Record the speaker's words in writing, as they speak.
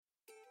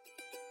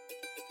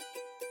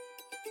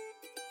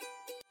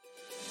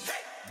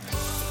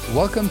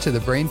Welcome to the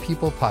Brain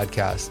People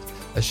Podcast,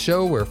 a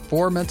show where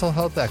four mental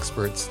health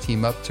experts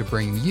team up to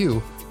bring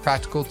you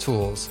practical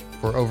tools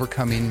for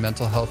overcoming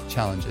mental health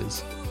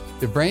challenges.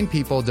 The Brain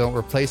People don't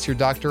replace your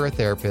doctor or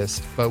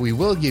therapist, but we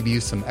will give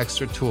you some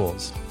extra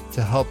tools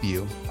to help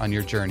you on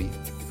your journey.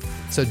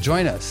 So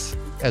join us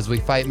as we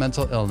fight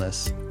mental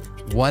illness,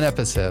 one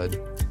episode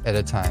at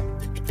a time.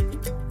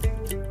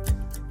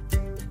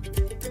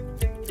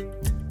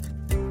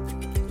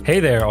 Hey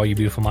there, all you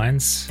beautiful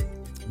minds.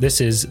 This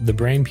is the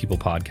Brain People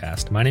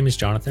Podcast. My name is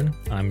Jonathan.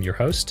 I'm your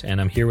host, and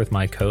I'm here with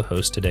my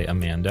co-host today,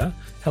 Amanda.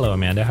 Hello,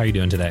 Amanda. How are you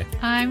doing today?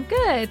 I'm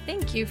good.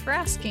 Thank you for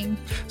asking.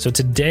 So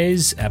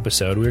today's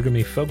episode, we're going to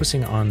be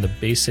focusing on the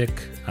basic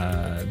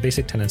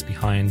tenets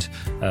behind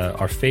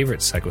our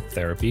favorite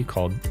psychotherapy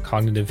called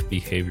cognitive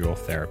behavioral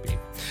therapy.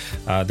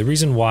 The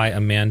reason why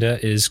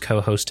Amanda is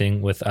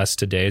co-hosting with us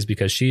today is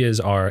because she is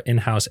our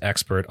in-house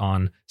expert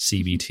on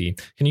CBT.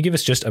 Can you give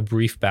us just a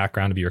brief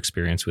background of your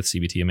experience with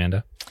CBT,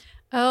 Amanda?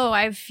 Oh,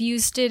 I've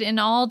used it in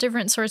all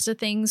different sorts of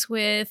things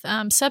with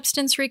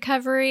substance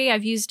recovery.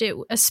 I've used it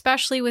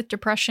especially with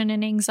depression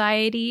and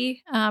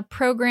anxiety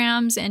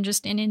programs, and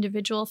just in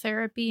individual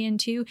therapy, and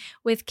too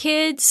with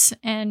kids,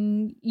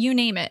 and you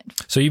name it.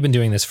 So you've been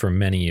doing this for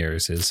many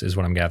years is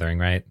what I'm gathering,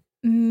 right?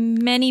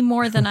 Many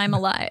more than I'm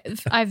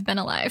alive. I've been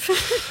alive.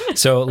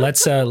 So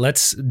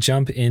let's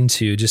jump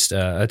into just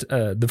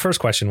the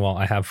first question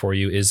I have for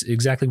you is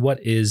exactly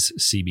what is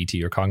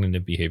CBT, or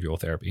cognitive behavioral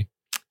therapy?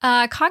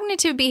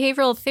 Cognitive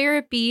behavioral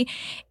therapy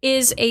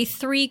is a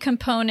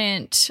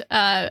 3-component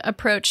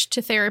approach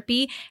to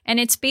therapy,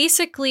 and it's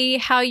basically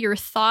how your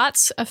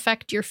thoughts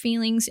affect your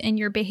feelings and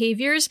your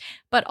behaviors,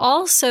 but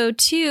also,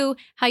 too,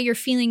 how your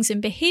feelings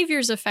and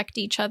behaviors affect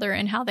each other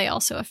and how they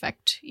also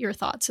affect your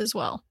thoughts as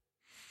well.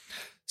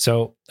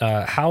 So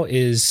how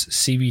is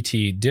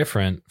CBT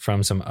different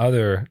from some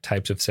other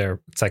types of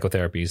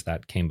psychotherapies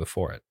that came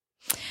before it?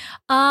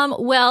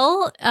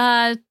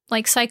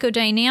 Like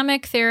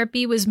psychodynamic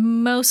therapy was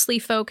mostly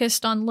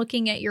focused on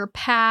looking at your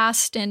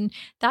past and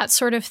that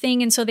sort of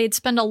thing. And so they'd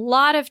spend a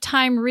lot of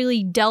time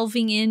really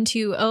delving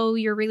into,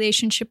 your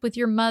relationship with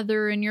your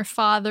mother and your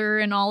father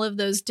and all of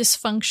those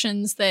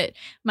dysfunctions that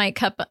might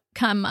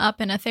come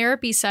up in a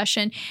therapy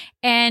session.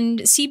 And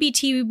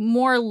CBT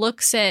more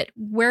looks at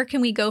where can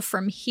we go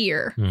from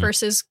here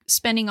versus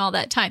spending all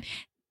that time.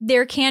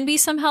 There can be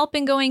some help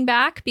in going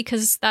back,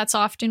 because that's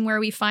often where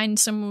we find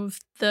some of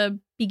the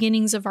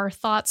beginnings of our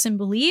thoughts and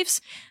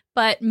beliefs.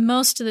 But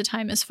most of the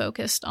time is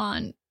focused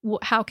on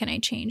how can I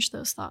change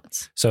those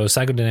thoughts? So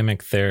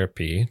psychodynamic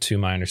therapy, to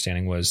my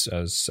understanding, was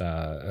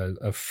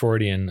a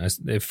Freudian,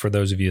 for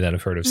those of you that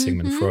have heard of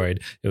Sigmund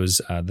Freud, it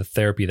was the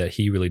therapy that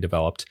he really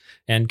developed.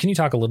 And can you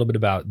talk a little bit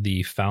about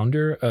the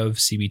founder of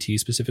CBT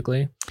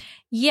specifically?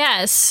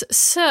 Yes.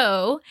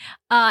 So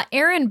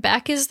Aaron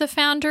Beck is the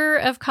founder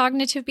of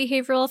cognitive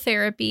behavioral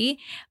therapy,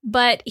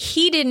 but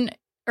he didn't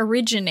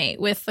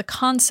originate with the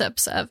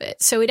concepts of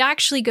it. So it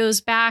actually goes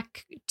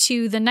back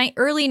to the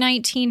early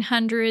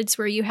 1900s,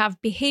 where you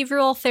have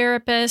behavioral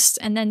therapists,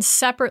 and then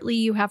separately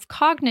you have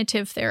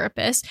cognitive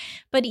therapists.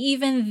 But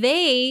even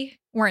they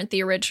weren't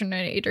the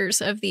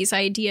originators of these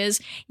ideas.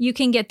 You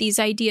can get these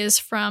ideas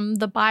from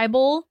the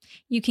Bible.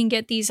 You can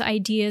get these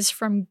ideas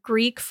from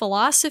Greek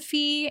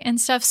philosophy and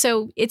stuff.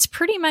 So it's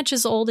pretty much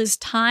as old as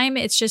time.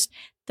 It's just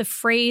the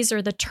phrase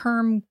or the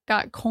term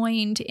got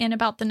coined in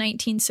about the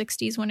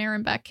 1960s when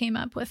Aaron Beck came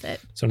up with it.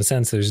 So in a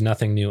sense, there's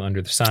nothing new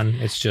under the sun.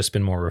 It's just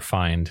been more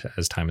refined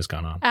as time has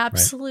gone on.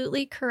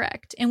 Absolutely right?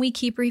 Correct. And we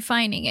keep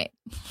refining it.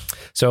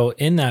 So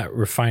in that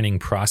refining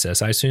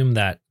process, I assume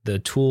that the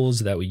tools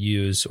that we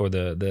use, or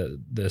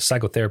the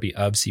psychotherapy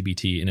of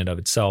CBT in and of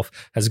itself,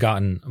 has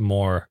gotten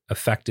more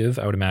effective,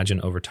 I would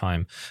imagine, over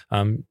time.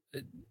 How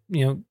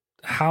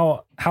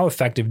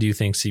effective do you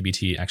think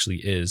CBT actually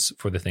is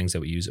for the things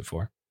that we use it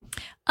for?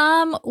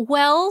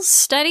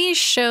 Studies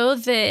show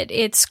that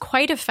it's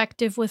quite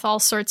effective with all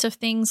sorts of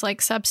things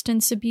like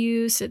substance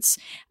abuse. It's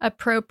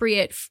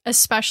appropriate,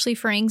 especially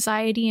for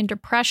anxiety and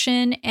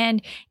depression.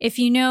 And if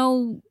you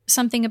know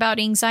something about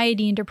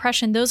anxiety and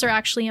depression, those are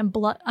actually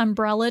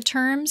umbrella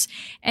terms.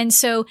 And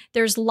so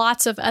there's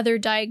lots of other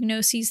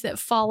diagnoses that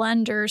fall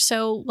under.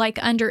 So like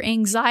under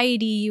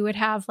anxiety, you would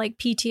have like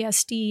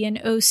PTSD and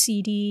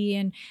OCD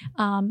and,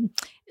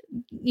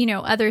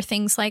 other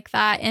things like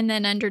that. And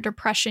then under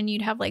depression,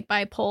 you'd have like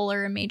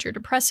bipolar and major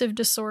depressive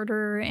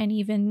disorder, and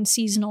even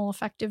seasonal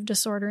affective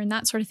disorder and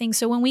that sort of thing.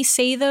 So when we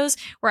say those,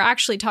 we're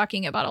actually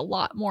talking about a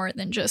lot more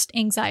than just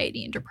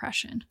anxiety and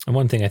depression. And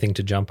one thing I think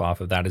to jump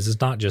off of that is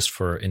it's not just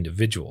for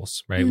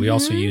individuals, right? We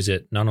also use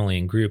it not only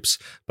in groups,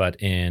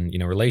 but in,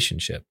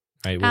 relationship,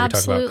 right? When we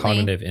talk about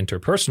cognitive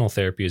interpersonal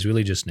therapy is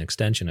really just an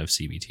extension of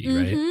CBT,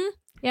 right?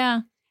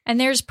 Yeah. And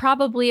there's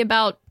probably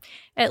about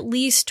at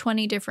least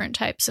 20 different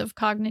types of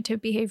cognitive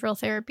behavioral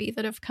therapy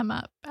that have come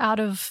up out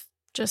of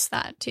just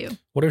that too.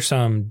 What are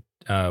some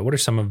what are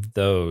some of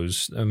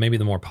those, maybe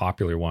the more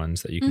popular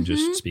ones that you can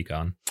just speak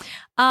on?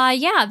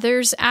 Yeah,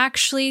 there's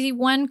actually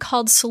one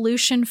called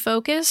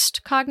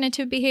solution-focused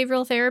cognitive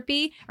behavioral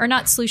therapy, or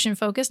not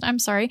solution-focused, I'm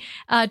sorry,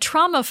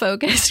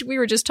 trauma-focused. We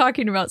were just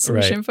talking about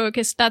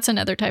solution-focused. That's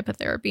another type of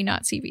therapy,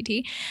 not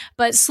CBT.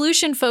 But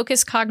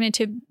solution-focused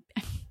cognitive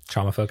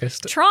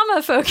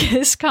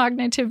Trauma-focused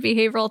cognitive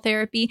behavioral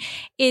therapy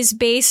is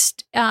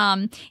based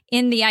in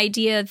the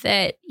idea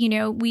that,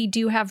 we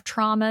do have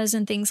traumas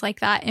and things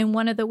like that. And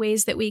one of the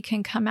ways that we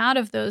can come out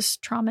of those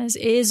traumas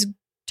is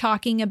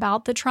talking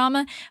about the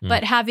trauma,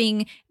 but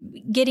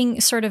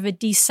getting sort of a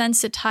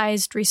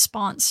desensitized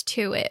response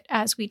to it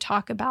as we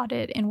talk about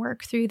it and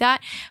work through that.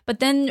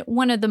 But then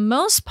one of the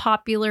most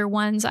popular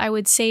ones I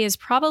would say is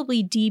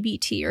probably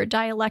DBT, or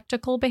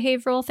dialectical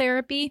behavioral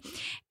therapy.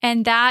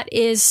 And that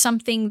is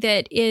something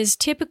that is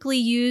typically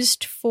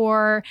used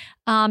for,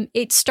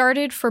 it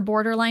started for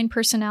borderline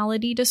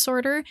personality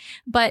disorder,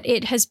 but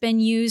it has been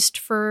used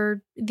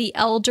for the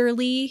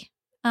elderly.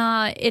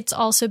 It's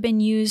also been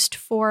used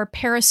for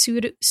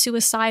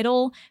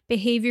parasuicidal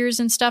behaviors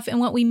and stuff. And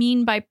what we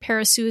mean by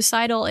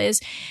parasuicidal is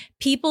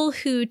people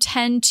who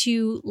tend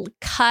to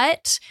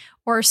cut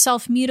or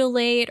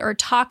self-mutilate or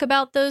talk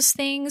about those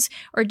things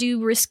or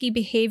do risky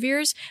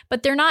behaviors,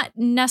 but they're not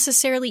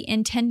necessarily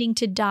intending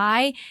to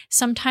die.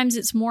 Sometimes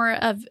it's more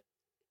of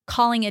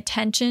calling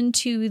attention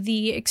to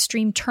the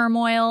extreme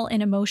turmoil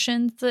and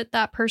emotions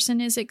that person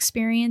is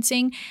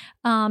experiencing.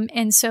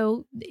 And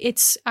so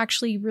it's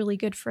actually really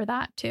good for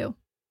that too.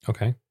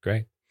 Okay,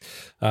 great.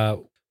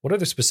 What are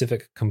the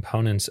specific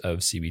components of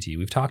CBT?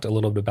 We've talked a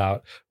little bit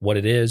about what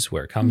it is,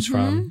 where it comes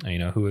from,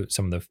 who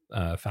some of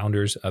the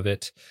founders of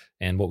it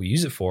and what we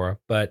use it for,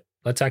 but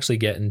let's actually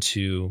get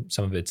into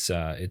some of its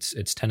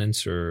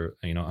tenets or,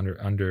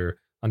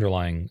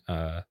 underlying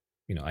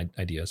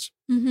ideas.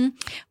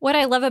 What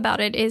I love about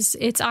it is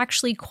it's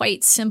actually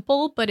quite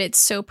simple, but it's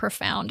so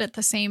profound at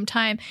the same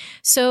time.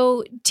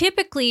 So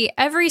typically,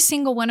 every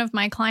single one of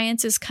my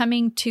clients is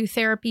coming to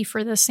therapy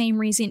for the same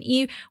reason,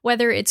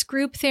 whether it's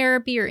group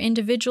therapy or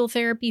individual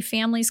therapy,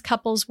 families,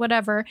 couples,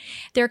 whatever.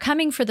 They're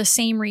coming for the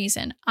same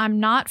reason. I'm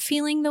not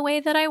feeling the way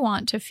that I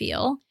want to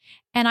feel.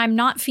 And I'm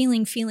not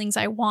feeling feelings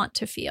I want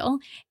to feel.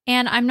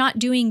 And I'm not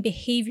doing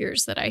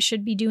behaviors that I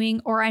should be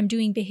doing, or I'm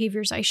doing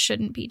behaviors I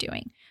shouldn't be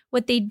doing.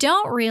 What they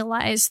don't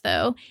realize,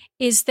 though,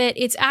 is that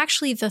it's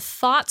actually the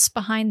thoughts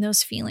behind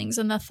those feelings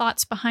and the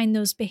thoughts behind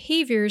those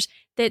behaviors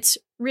that's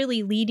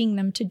really leading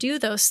them to do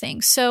those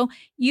things. So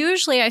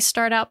usually I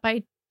start out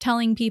by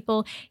telling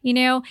people,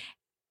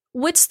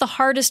 what's the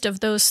hardest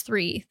of those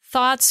three,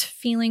 thoughts,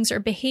 feelings,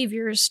 or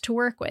behaviors to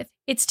work with?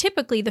 It's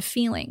typically the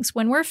feelings.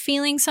 When we're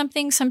feeling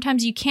something,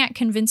 sometimes you can't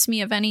convince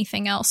me of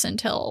anything else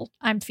until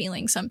I'm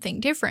feeling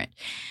something different.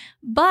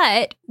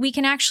 But we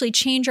can actually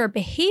change our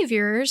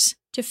behaviors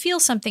to feel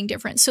something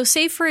different. So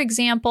say, for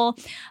example,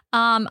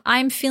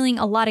 I'm feeling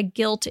a lot of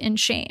guilt and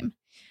shame.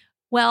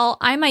 Well,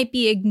 I might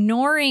be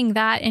ignoring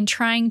that and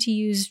trying to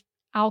use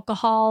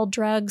alcohol,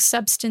 drugs,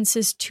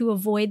 substances to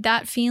avoid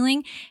that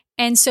feeling.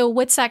 And so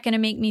what's that going to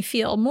make me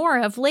feel more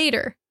of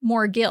later?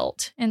 More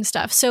guilt and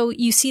stuff. So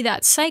you see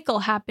that cycle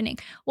happening.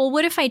 Well,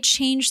 what if I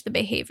change the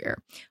behavior?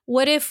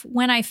 What if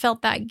when I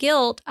felt that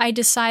guilt, I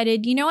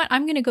decided, you know what,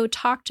 I'm going to go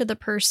talk to the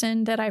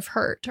person that I've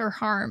hurt or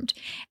harmed?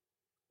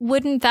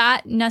 Wouldn't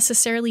that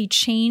necessarily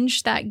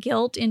change that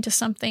guilt into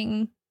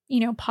something,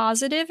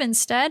 positive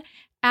instead?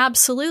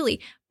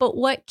 Absolutely. But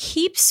what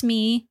keeps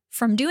me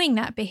from doing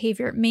that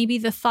behavior? Maybe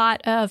the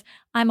thought of,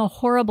 I'm a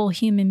horrible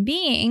human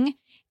being.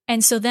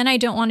 And so then I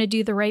don't want to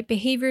do the right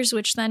behaviors,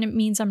 which then it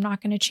means I'm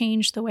not going to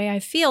change the way I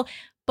feel.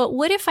 But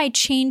what if I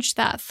changed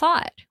that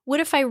thought?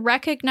 What if I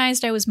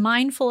recognized I was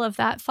mindful of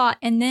that thought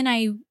and then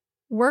I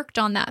worked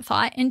on that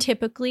thought? And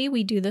typically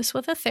we do this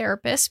with a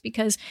therapist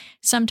because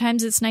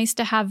sometimes it's nice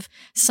to have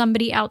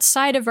somebody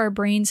outside of our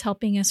brains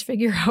helping us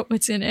figure out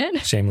what's in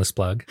it. Shameless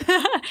plug.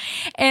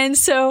 And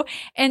so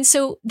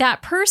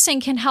that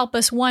person can help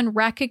us, one,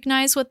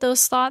 recognize what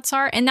those thoughts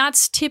are. And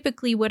that's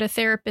typically what a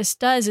therapist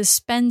does, is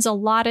spends a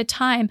lot of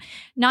time,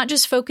 not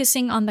just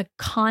focusing on the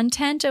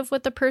content of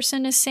what the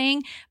person is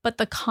saying, but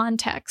the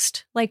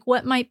context, like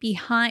what might be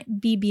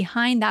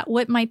behind that,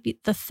 what might be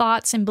the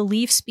thoughts and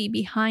beliefs be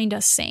behind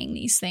us saying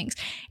these things.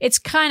 It's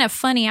kind of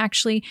funny,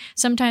 actually.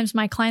 Sometimes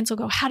my clients will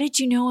go, how did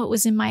you know it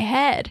was in my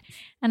head?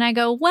 And I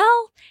go,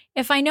 well,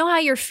 if I know how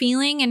you're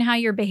feeling and how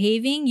you're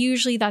behaving,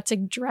 usually that's a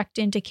direct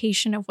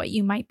indication of what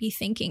you might be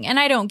thinking. And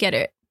I don't get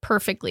it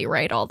perfectly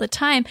right all the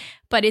time,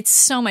 but it's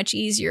so much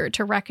easier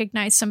to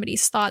recognize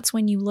somebody's thoughts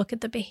when you look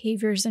at the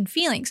behaviors and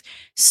feelings.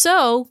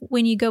 So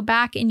when you go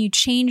back and you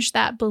change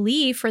that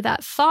belief or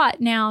that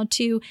thought now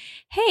to,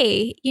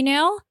 hey,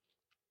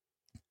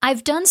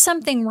 I've done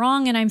something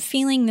wrong and I'm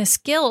feeling this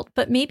guilt,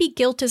 but maybe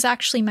guilt is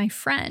actually my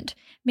friend.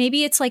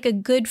 Maybe it's like a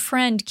good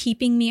friend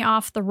keeping me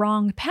off the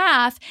wrong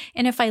path.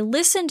 And if I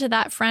listen to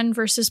that friend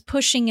versus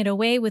pushing it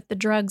away with the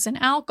drugs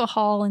and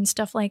alcohol and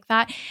stuff like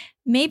that,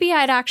 maybe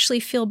I'd actually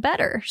feel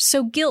better.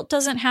 So guilt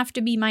doesn't have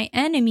to be my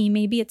enemy.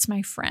 Maybe it's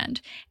my friend.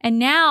 And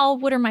now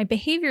what are my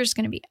behaviors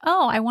going to be?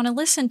 Oh, I want to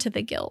listen to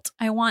the guilt.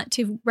 I want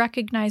to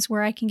recognize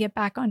where I can get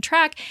back on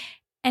track.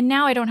 And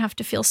now I don't have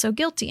to feel so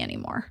guilty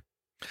anymore.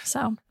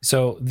 So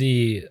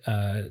the,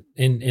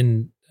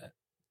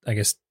 I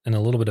guess in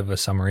a little bit of a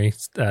summary,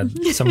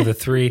 some of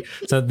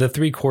the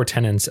three core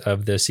tenets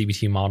of the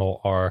CBT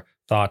model are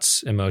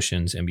thoughts,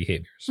 emotions, and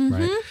behaviors,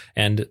 right?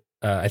 And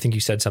I think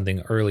you said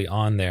something early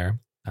on there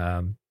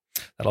that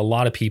a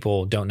lot of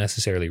people don't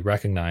necessarily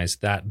recognize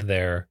that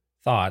their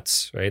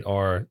thoughts, right,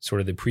 are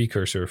sort of the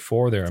precursor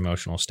for their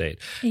emotional state.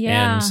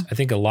 Yeah. And I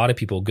think a lot of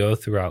people go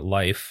throughout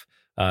life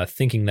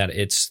thinking that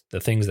it's the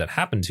things that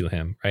happen to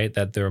him, right,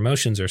 that their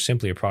emotions are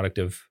simply a product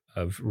of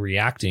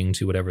reacting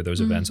to whatever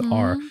those events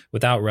are,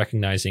 without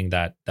recognizing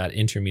that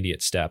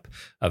intermediate step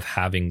of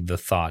having the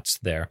thoughts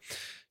there.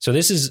 So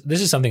this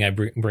is something I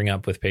bring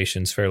up with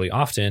patients fairly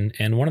often.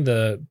 And one of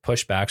the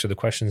pushbacks or the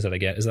questions that I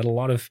get is that a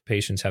lot of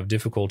patients have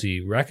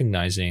difficulty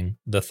recognizing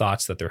the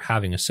thoughts that they're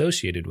having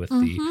associated with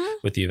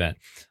the event.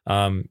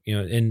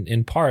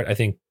 In part, I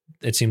think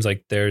it seems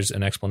like there's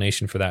an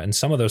explanation for that. And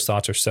some of those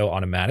thoughts are so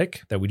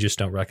automatic that we just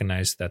don't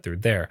recognize that they're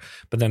there.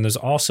 But then there's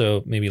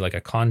also maybe like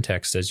a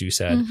context, as you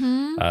said,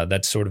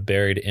 that's sort of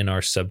buried in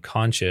our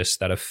subconscious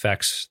that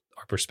affects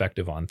our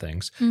perspective on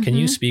things. Can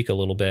you speak a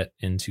little bit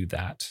into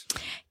that?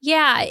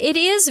 Yeah, it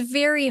is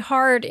very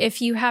hard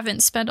if you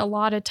haven't spent a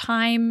lot of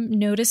time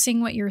noticing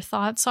what your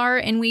thoughts are.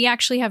 And we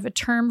actually have a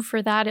term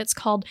for that. It's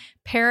called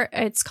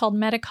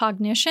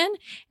metacognition.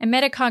 And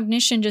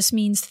metacognition just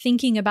means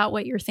thinking about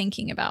what you're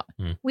thinking about.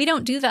 We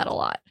don't do that a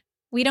lot.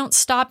 We don't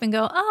stop and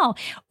go, oh,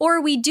 or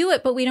we do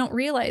it, but we don't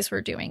realize we're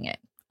doing it.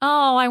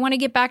 Oh, I want to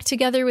get back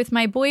together with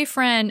my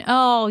boyfriend.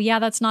 Oh, yeah,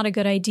 that's not a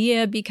good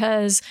idea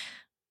because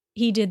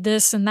he did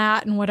this and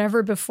that and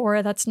whatever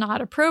before. That's not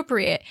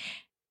appropriate.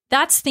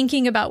 That's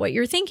thinking about what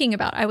you're thinking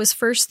about. I was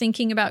first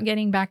thinking about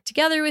getting back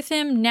together with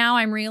him. Now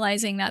I'm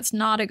realizing that's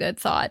not a good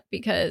thought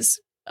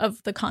because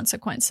of the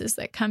consequences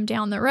that come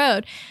down the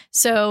road.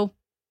 So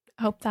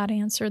I hope that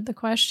answered the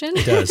question.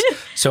 It does.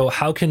 So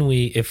how can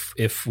we,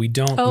 if we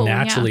don't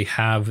naturally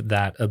have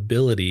that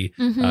ability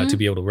to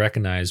be able to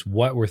recognize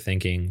what we're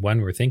thinking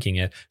when we're thinking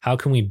it, how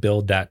can we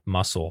build that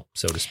muscle,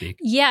 so to speak?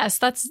 Yes,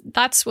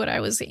 that's what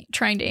I was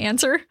trying to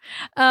answer.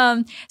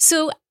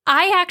 So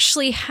I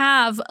actually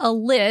have a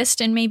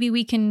list, and maybe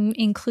we can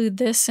include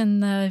this in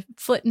the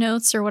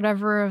footnotes or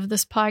whatever of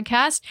this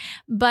podcast,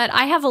 but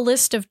I have a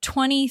list of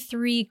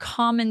 23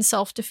 common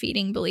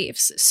self-defeating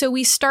beliefs. So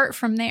we start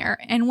from there.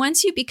 And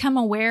once you become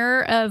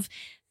aware of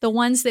the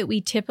ones that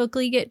we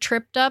typically get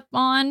tripped up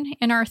on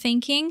in our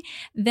thinking,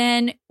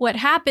 then what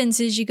happens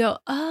is you go,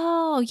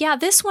 oh, yeah,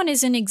 this one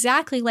isn't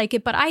exactly like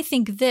it, but I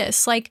think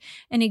this. Like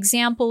an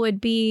example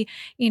would be,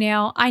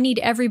 I need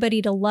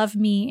everybody to love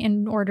me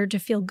in order to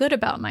feel good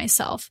about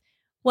myself.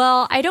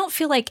 Well, I don't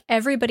feel like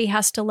everybody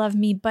has to love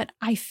me, but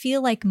I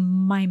feel like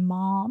my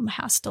mom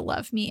has to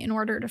love me in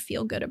order to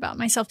feel good about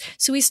myself.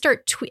 So we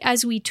start,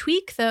 as we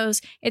tweak those,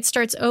 it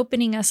starts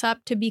opening us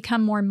up to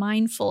become more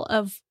mindful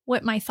of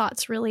what my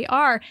thoughts really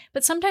are.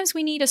 But sometimes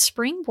we need a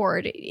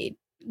springboard.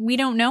 We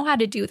don't know how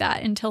to do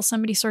that until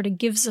somebody sort of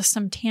gives us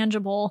some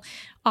tangible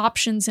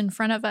options in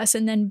front of us.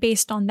 And then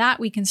based on that,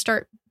 we can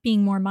start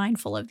being more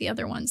mindful of the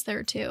other ones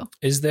there too.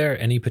 Is there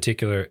any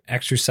particular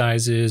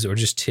exercises or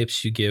just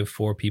tips you give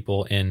for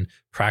people in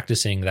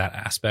practicing that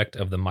aspect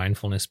of the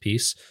mindfulness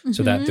piece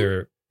so that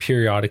they're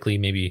periodically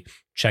maybe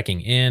checking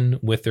in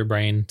with their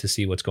brain to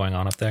see what's going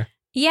on up there?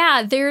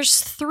 Yeah, there's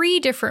 3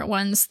 different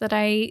ones that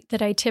I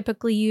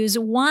typically use.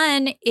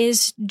 One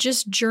is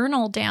just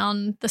journal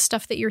down the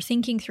stuff that you're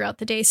thinking throughout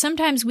the day.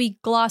 Sometimes we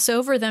gloss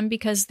over them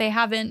because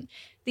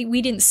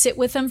we didn't sit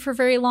with them for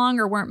very long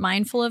or weren't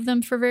mindful of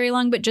them for very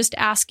long, but just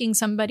asking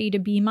somebody to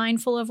be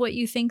mindful of what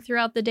you think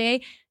throughout the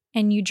day,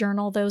 and you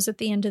journal those at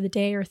the end of the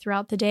day or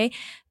throughout the day.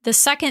 The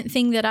second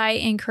thing that I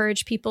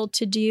encourage people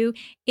to do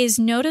is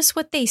notice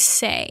what they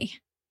say.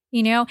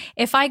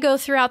 If I go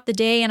throughout the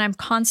day and I'm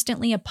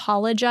constantly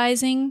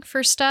apologizing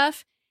for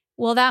stuff,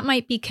 well, that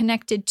might be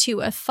connected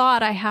to a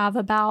thought I have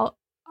about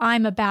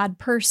I'm a bad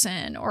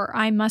person, or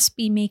I must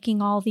be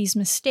making all these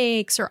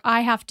mistakes, or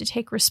I have to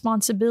take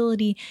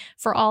responsibility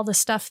for all the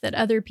stuff that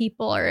other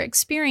people are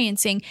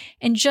experiencing,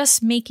 and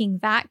just making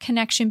that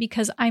connection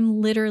because I'm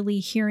literally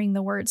hearing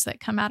the words that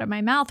come out of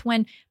my mouth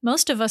when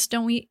most of us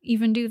don't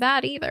even do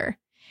that either.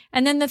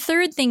 And then the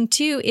third thing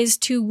too is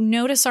to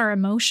notice our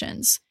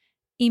emotions.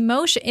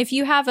 If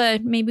you have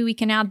maybe we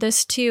can add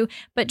this too,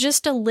 but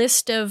just a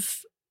list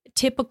of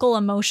typical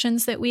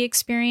emotions that we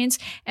experience,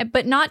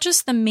 but not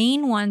just the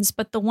main ones,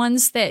 but the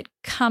ones that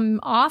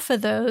come off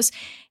of those.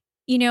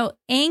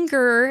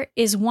 Anger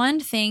is one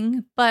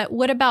thing, but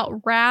what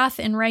about wrath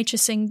and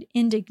righteous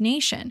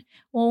indignation?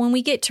 Well, when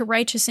we get to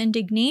righteous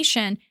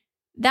indignation,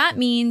 that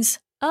means,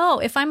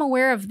 if I'm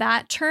aware of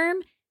that term,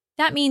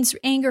 that means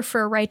anger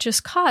for a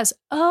righteous cause.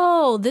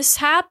 Oh, this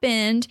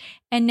happened,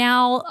 and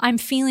now I'm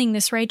feeling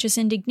this righteous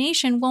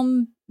indignation.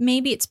 Well,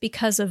 maybe it's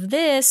because of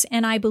this,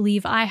 and I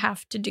believe I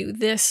have to do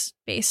this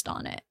based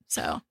on it.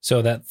 So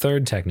that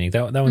third technique,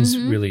 that one's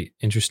really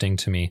interesting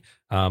to me.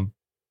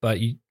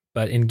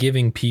 But in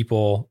giving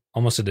people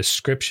almost a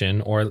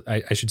description, or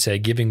I should say,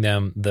 giving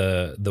them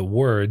the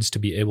words to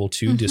be able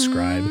to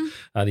describe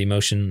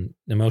the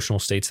emotional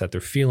states that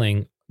they're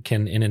feeling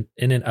can in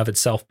and of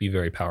itself be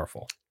very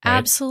powerful. Right?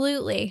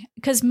 Absolutely.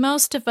 Because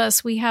most of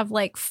us, we have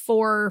like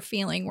 4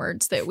 feeling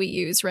words that we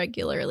use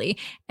regularly.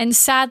 And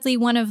sadly,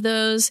 one of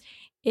those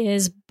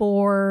is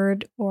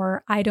bored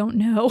or I don't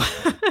know.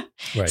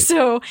 Right.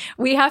 So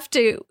we have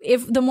to,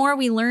 the more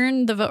we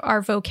learn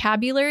our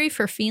vocabulary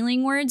for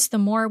feeling words, the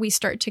more we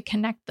start to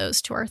connect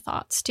those to our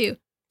thoughts too.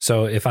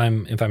 So if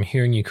I'm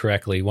hearing you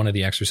correctly, one of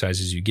the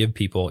exercises you give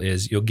people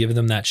is you'll give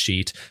them that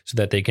sheet so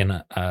that they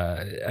can,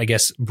 I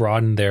guess,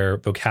 broaden their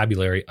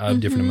vocabulary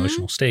of different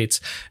emotional states.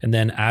 And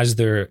then as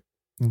they're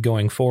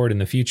going forward in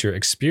the future,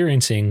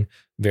 experiencing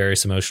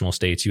various emotional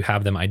states, you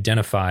have them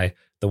identify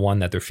the one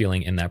that they're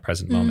feeling in that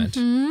present moment.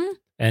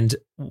 And,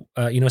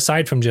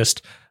 aside from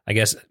just, I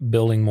guess,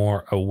 building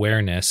more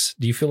awareness,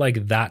 do you feel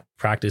like that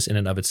practice in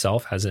and of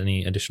itself has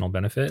any additional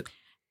benefit?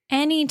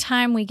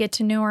 Anytime we get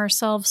to know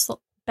ourselves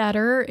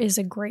better is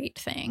a great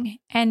thing.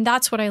 And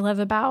that's what I love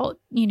about,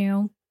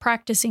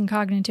 practicing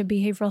cognitive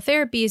behavioral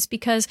therapy, is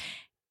because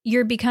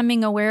you're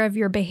becoming aware of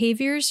your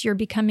behaviors, you're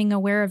becoming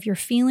aware of your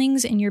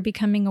feelings, and you're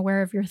becoming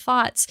aware of your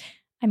thoughts.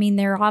 I mean,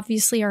 there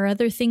obviously are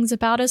other things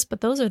about us,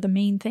 but those are the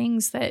main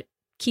things that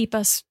keep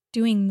us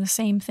doing the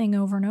same thing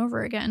over and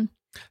over again.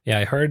 Yeah,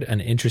 I heard an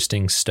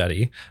interesting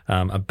study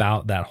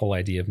about that whole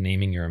idea of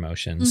naming your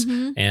emotions.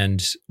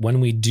 And when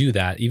we do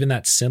that, even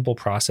that simple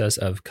process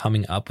of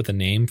coming up with a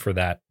name for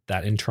that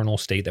internal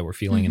state that we're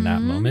feeling in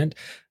that moment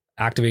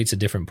activates a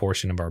different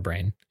portion of our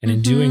brain. And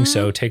in doing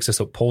so,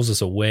 pulls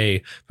us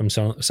away from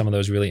some of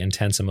those really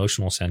intense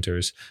emotional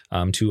centers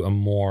to a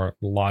more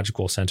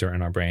logical center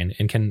in our brain,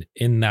 and can,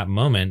 in that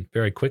moment,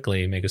 very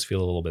quickly make us feel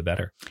a little bit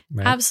better.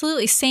 Right?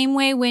 Absolutely. Same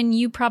way when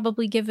you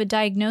probably give a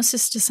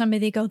diagnosis to somebody,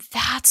 they go,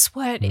 that's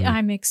what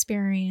I'm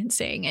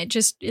experiencing. It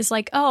just is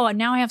like, oh,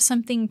 now I have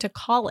something to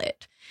call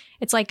it.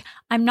 It's like,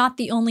 I'm not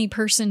the only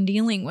person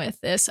dealing with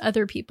this.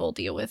 Other people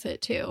deal with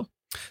it too.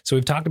 So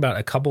we've talked about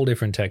a couple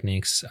different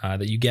techniques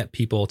that you get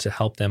people to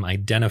help them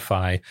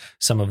identify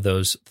some of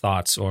those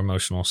thoughts or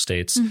emotional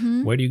states.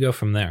 Where do you go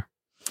from there?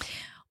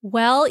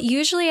 Well,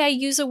 usually I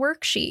use a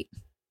worksheet.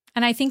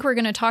 And I think we're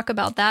going to talk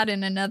about that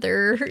in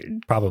another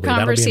conversation.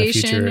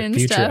 That'll be in a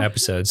future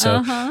episode.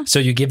 So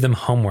you give them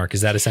homework.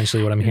 Is that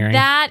essentially what I'm hearing?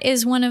 That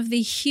is one of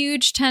the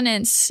huge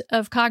tenets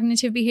of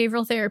cognitive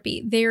behavioral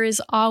therapy. There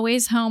is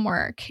always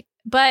homework.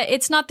 But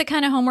it's not the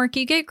kind of homework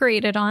you get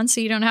graded on, so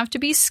you don't have to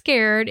be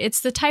scared. It's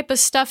the type of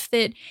stuff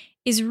that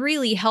is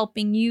really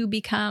helping you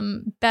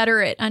become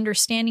better at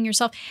understanding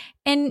yourself.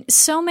 And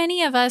so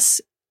many of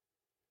us,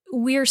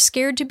 we're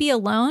scared to be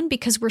alone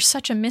because we're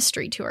such a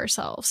mystery to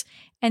ourselves.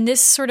 And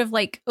this sort of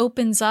like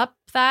opens up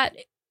that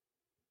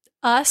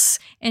us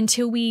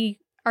until we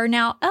are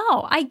now,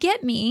 oh, I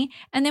get me.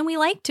 And then we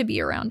like to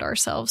be around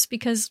ourselves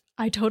because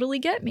I totally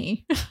get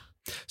me.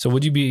 So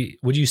would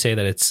you say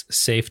that it's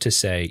safe to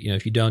say,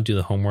 if you don't do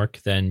the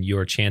homework, then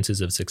your chances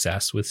of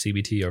success with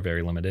CBT are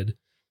very limited?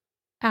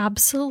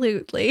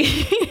 Absolutely.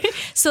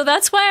 So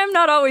that's why I'm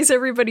not always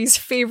everybody's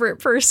favorite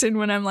person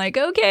when I'm like,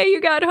 okay,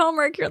 you got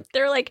homework.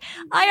 They're like,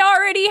 I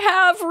already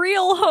have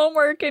real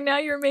homework and now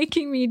you're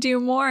making me do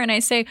more. And I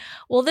say,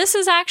 well, this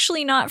is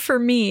actually not for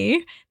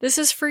me. This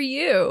is for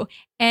you.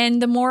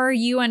 And the more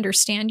you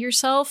understand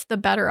yourself, the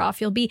better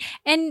off you'll be.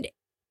 And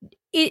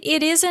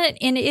it is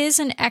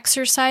an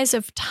exercise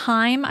of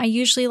time. I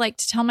usually like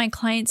to tell my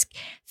clients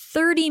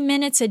 30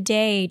 minutes a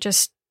day,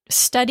 just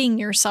studying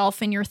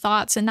yourself and your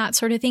thoughts and that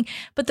sort of thing.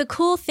 But the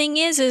cool thing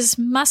is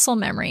muscle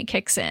memory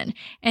kicks in.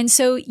 And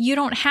so you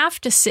don't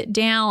have to sit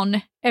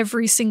down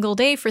every single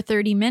day for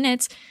 30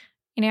 minutes.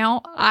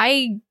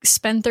 I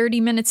spend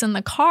 30 minutes in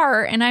the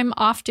car and I'm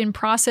often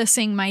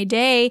processing my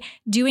day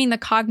doing the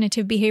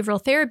cognitive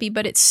behavioral therapy,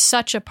 but it's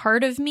such a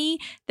part of me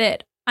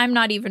that I'm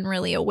not even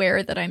really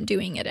aware that I'm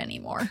doing it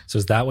anymore. So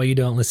is that why you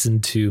don't listen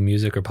to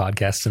music or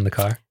podcasts in the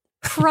car?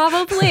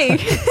 Probably.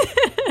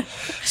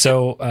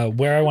 So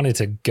where I wanted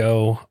to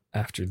go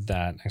after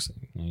that,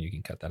 actually, you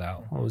can cut that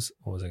out. What was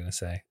I going to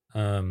say?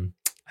 I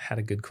had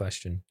a good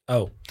question.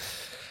 Oh,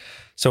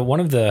 so one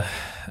of the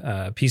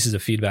pieces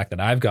of feedback that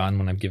I've gotten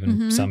when I've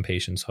given some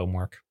patients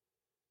homework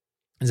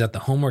is that the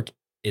homework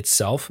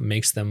itself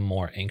makes them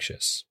more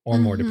anxious or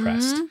more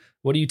depressed.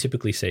 What do you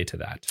typically say to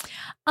that?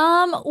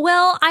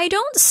 Well, I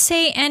don't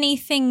say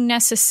anything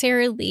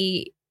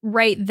necessarily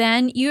right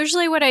then.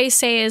 Usually what I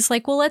say is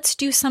like, well, let's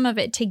do some of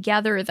it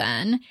together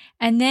then.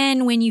 And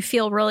then when you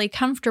feel really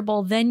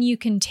comfortable, then you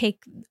can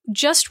take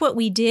just what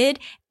we did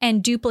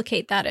and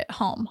duplicate that at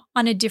home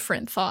on a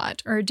different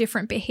thought or a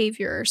different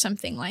behavior or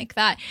something like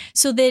that.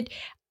 So that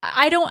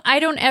I don't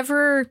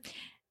ever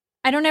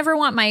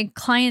want my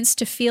clients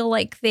to feel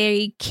like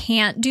they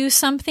can't do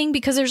something,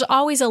 because there's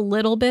always a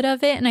little bit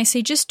of it. And I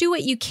say, just do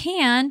what you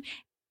can.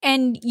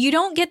 And you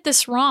don't get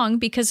this wrong,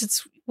 because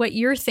it's what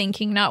you're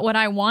thinking, not what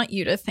I want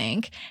you to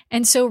think.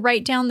 And so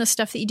write down the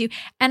stuff that you do.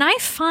 And I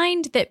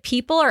find that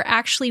people are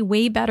actually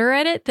way better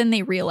at it than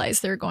they realize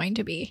they're going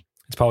to be.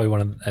 It's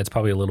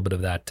probably a little bit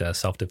of that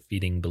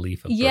self-defeating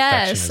belief of perfectionism.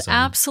 Yes,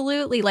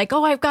 absolutely. Like,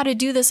 oh, I've got to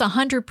do this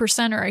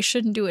 100% or I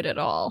shouldn't do it at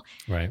all.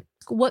 Right.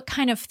 What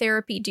kind of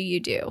therapy do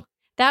you do?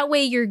 That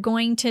way you're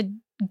going to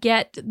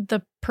get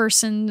the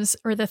person's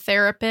or the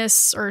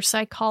therapist's or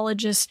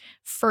psychologist's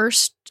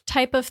first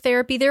type of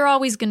therapy. They're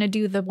always going to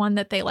do the one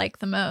that they like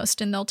the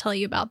most, and they'll tell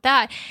you about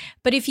that.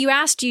 But if you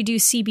ask, do you do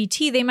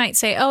CBT? They might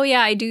say, oh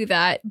yeah, I do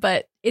that,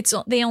 but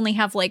they only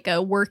have like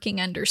a working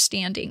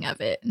understanding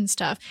of it and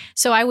stuff.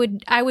 So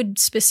I would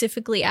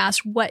specifically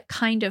ask, what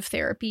kind of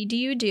therapy do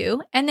you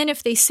do? And then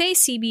if they say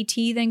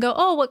CBT, then go,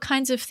 oh, what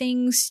kinds of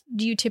things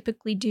do you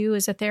typically do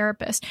as a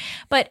therapist?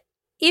 But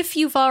if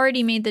you've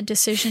already made the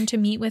decision to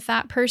meet with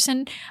that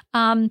person,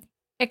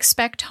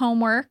 expect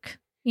homework,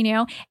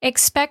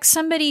 expect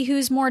somebody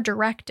who's more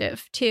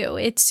directive too.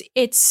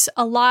 It's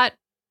a lot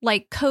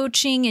like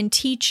coaching and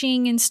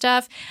teaching and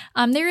stuff.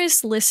 There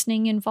is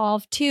listening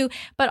involved too,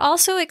 but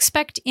also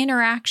expect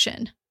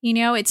interaction.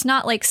 It's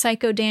not like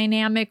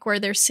psychodynamic where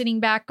they're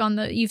sitting back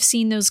you've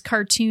seen those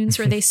cartoons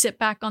where they sit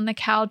back on the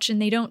couch and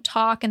they don't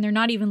talk and they're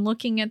not even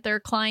looking at their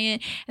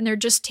client and they're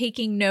just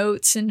taking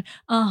notes and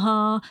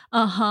I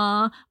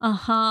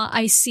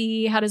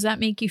see, how does that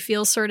make you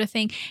feel sort of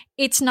thing.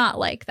 It's not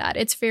like that.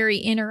 It's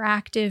very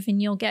interactive and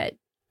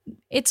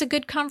it's a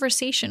good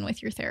conversation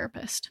with your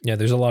therapist. Yeah,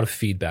 there's a lot of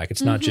feedback.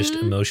 It's not just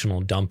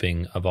emotional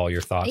dumping of all your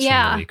thoughts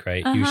from the week,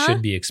 right? You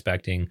should be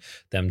expecting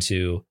them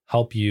to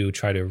help you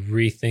try to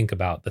rethink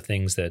about the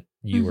things that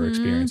you were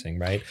experiencing,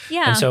 right?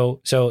 Yeah. And so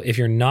if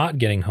you're not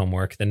getting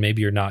homework, then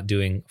maybe you're not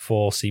doing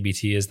full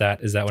CBT. Is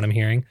that what I'm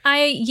hearing?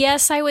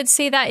 Yes, I would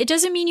say that. It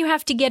doesn't mean you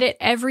have to get it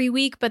every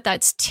week, but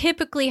that's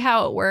typically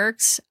how it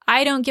works.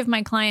 I don't give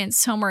my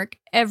clients homework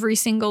every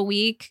single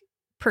week,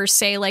 per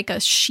se, like a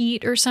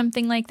sheet or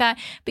something like that.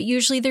 But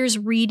usually there's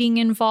reading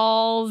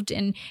involved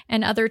and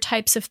other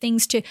types of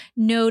things to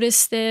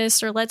notice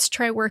this, or let's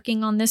try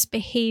working on this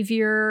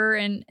behavior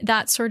and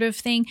that sort of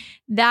thing.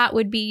 That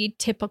would be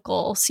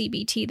typical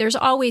CBT. There's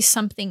always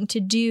something to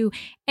do.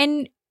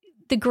 And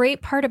the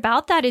great part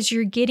about that is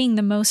you're getting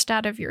the most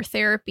out of your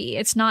therapy.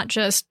 It's not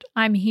just,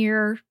 I'm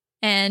here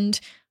and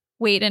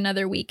wait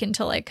another week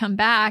until I come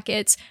back.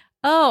 It's,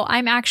 oh,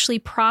 I'm actually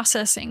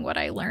processing what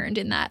I learned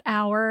in that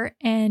hour.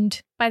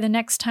 And by the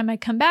next time I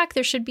come back,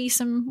 there should be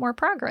some more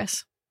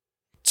progress.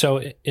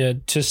 So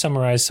to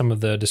summarize some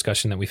of the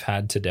discussion that we've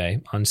had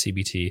today on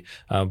CBT,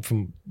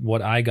 from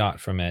what I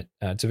got from it,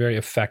 it's a very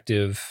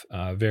effective,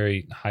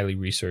 very highly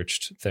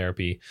researched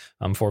therapy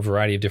for a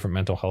variety of different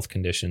mental health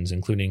conditions,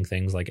 including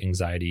things like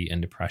anxiety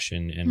and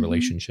depression and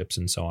relationships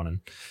and so on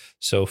and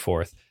so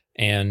forth.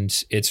 And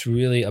it's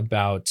really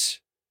about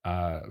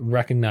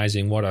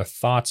recognizing what our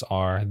thoughts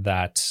are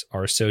that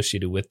are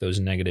associated with those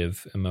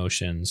negative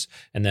emotions,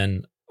 and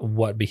then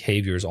what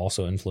behaviors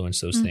also influence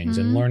those things,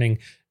 and learning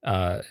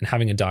and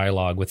having a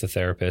dialogue with the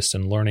therapist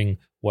and learning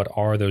what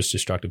are those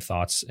destructive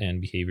thoughts and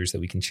behaviors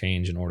that we can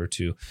change in order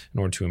to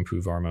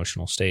improve our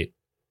emotional state.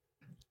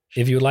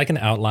 If you would like an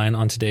outline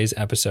on today's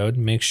episode,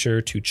 make sure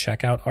to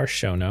check out our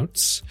show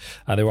notes.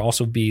 There will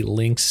also be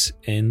links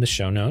in the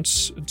show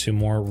notes to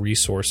more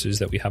resources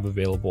that we have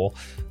available,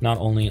 not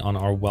only on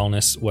our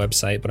wellness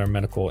website, but our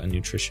medical and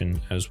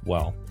nutrition as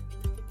well.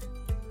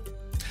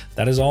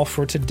 That is all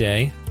for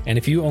today. And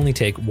if you only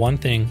take one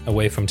thing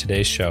away from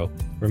today's show,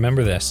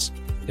 remember this: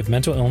 if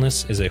mental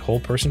illness is a whole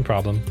person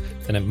problem,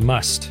 then it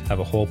must have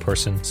a whole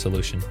person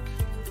solution.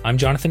 I'm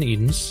Jonathan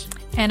Edens.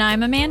 And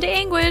I'm Amanda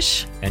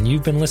Anguish. And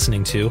you've been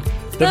listening to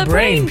the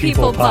Brain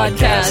People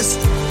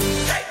Podcast.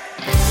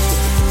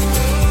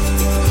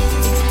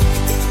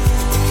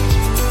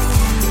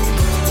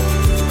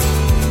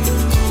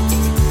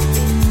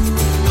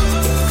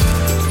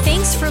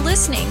 Thanks for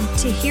listening.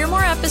 To hear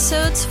more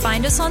episodes,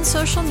 find us on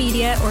social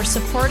media, or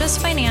support us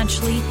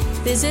financially,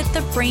 visit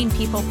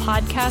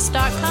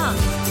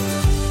thebrainpeoplepodcast.com.